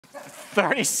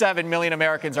37 million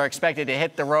Americans are expected to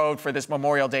hit the road for this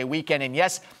Memorial Day weekend. And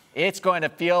yes, it's going to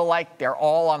feel like they're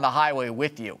all on the highway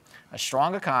with you. A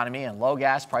strong economy and low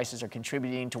gas prices are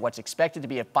contributing to what's expected to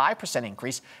be a 5%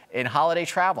 increase in holiday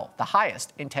travel, the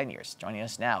highest in 10 years. Joining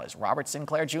us now is Robert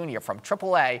Sinclair Jr. from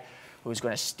AAA, who's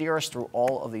going to steer us through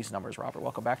all of these numbers. Robert,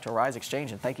 welcome back to Arise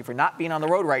Xchange, and thank you for not being on the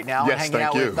road right now and hanging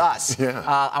out with us. Yeah.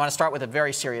 I want to start with a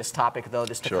very serious topic, though,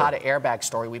 this Takata airbag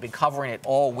story. We've been covering it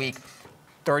all week.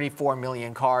 34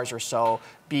 million cars or so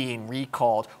being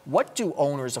recalled. What do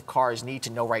owners of cars need to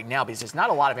know right now? Because there's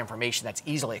not a lot of information that's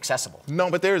easily accessible.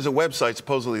 No, but there is a website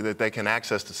supposedly that they can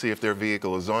access to see if their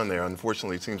vehicle is on there.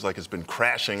 Unfortunately, it seems like it's been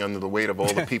crashing under the weight of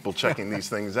all the people checking these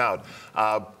things out.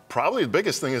 Probably the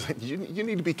biggest thing is you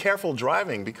need to be careful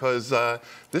driving, because the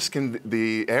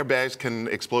airbags can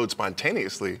explode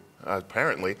spontaneously,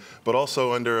 apparently, but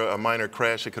also under a minor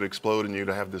crash it could explode and you'd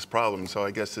have this problem. So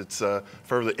I guess it's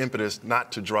further impetus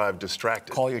not to drive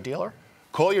distracted. Call your dealer?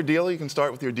 Call your dealer. You can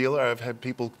start with your dealer. I've had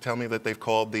people tell me that they've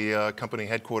called the company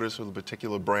headquarters for the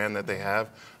particular brand that they have.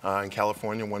 In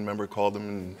California, one member called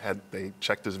them and they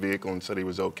checked his vehicle and said he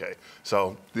was okay.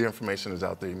 So the information is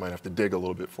out there. You might have to dig a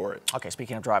little bit for it. Okay,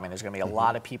 speaking of driving, there's going to be a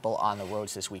lot of people on the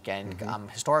roads this weekend.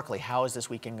 Historically, how is this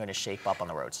weekend going to shape up on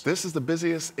the roads? This is the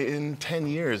busiest in 10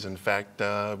 years, in fact,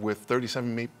 with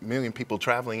 37 million people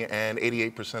traveling, and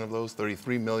 88% of those,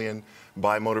 33 million,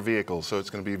 by motor vehicles. So it's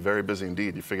going to be very busy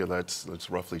indeed. You figure that's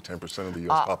roughly 10% of the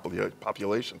U.S.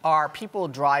 population. Are people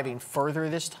driving further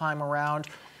this time around,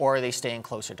 or are they staying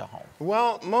closer to home?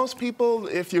 Well, most people,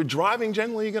 if you're driving,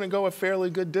 generally you're going to go a fairly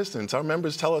good distance. Our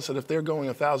members tell us that if they're going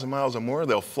 1,000 miles or more,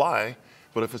 they'll fly.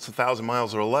 But if it's 1,000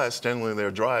 miles or less, generally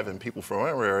they'll drive, and people from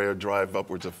our area drive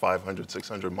upwards of 500,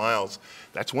 600 miles.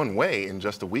 That's one way in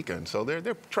just a weekend, so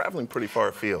they're traveling pretty far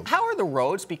afield. How are the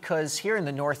roads? Because here in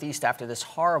the Northeast, after this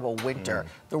horrible winter,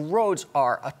 the roads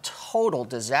are a total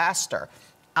disaster.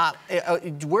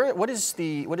 What is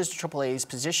AAA's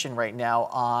position right now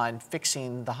on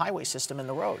fixing the highway system and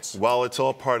the roads? Well, it's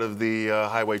all part of the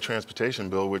highway transportation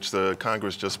bill, which the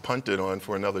Congress just punted on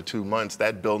for another 2 months.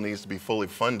 That bill needs to be fully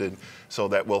funded so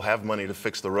that we'll have money to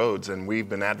fix the roads. And we've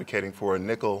been advocating for a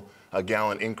nickel a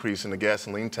gallon increase in the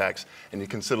gasoline tax. And you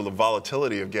consider the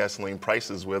volatility of gasoline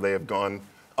prices, where they have gone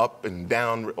up and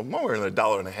down more than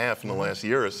 $1.50 in the last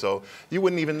year or so, you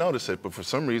wouldn't even notice it. But for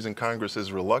some reason, Congress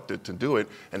is reluctant to do it,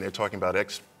 and they're talking about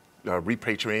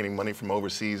repatriating money from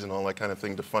overseas and all that kind of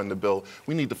thing to fund the bill.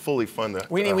 We need to fully fund the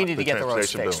We need to get the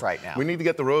roads bill. fixed right now. We need to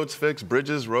get the roads fixed,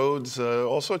 bridges, roads,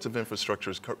 all sorts of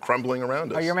infrastructures crumbling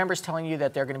around us. Are your members telling you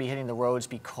that they're going to be hitting the roads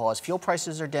because fuel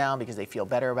prices are down, because they feel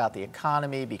better about the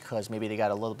economy, because maybe they got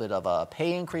a little bit of a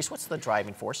pay increase? What's the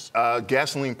driving force?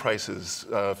 Gasoline prices,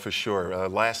 for sure.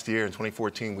 Last year, in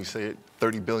 2014, we saved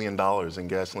 $30 billion in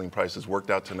gasoline prices, worked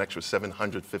out to an extra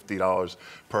 $750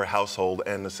 per household,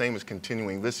 and the same is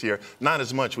continuing this year. Not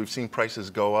as much. We've seen prices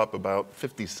go up about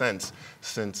 50 cents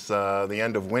since the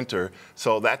end of winter,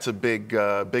 so that's a big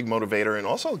motivator. And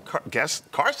also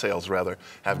car sales, rather,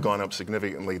 have gone up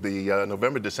significantly. The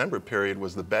November-December period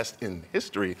was the best in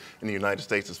history in the United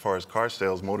States as far as car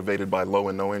sales, motivated by low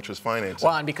and no interest financing.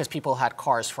 Well, and because people had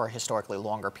cars for historically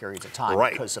longer periods of time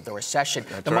because of the recession.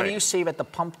 That's the money you save at the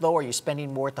pump, though, are you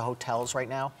spending more at the hotels right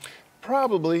now?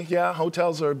 Probably, yeah.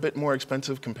 Hotels are a bit more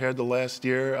expensive compared to last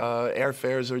year.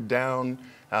 Airfares are down.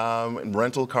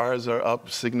 Rental cars are up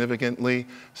significantly.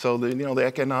 So the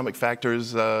economic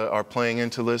factors are playing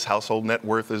into this. Household net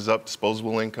worth is up.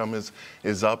 Disposable income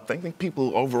is up. I think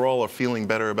people overall are feeling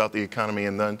better about the economy,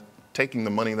 and then taking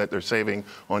the money that they're saving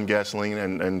on gasoline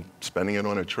and spending it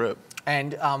on a trip.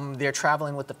 And they're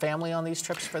traveling with the family on these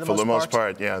trips for the most part? For the most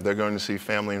part, yeah. They're going to see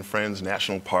family and friends.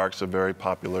 National parks are very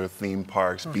popular, theme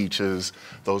parks, beaches,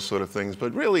 those sort of things.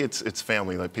 But really, it's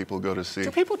family that people go to see. Do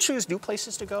people choose new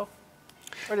places to go?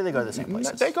 Or do they go to the same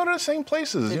places? They go to the same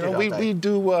places.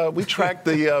 We track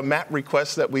the map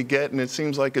requests that we get, and it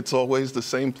seems like it's always the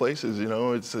same places.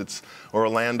 It's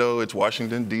Orlando, it's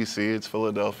Washington, D.C., it's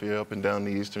Philadelphia, up and down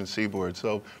the eastern seaboard.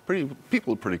 So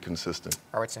people are pretty consistent.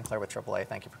 Robert Sinclair with AAA,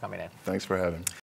 thank you for coming in. Thanks for having me.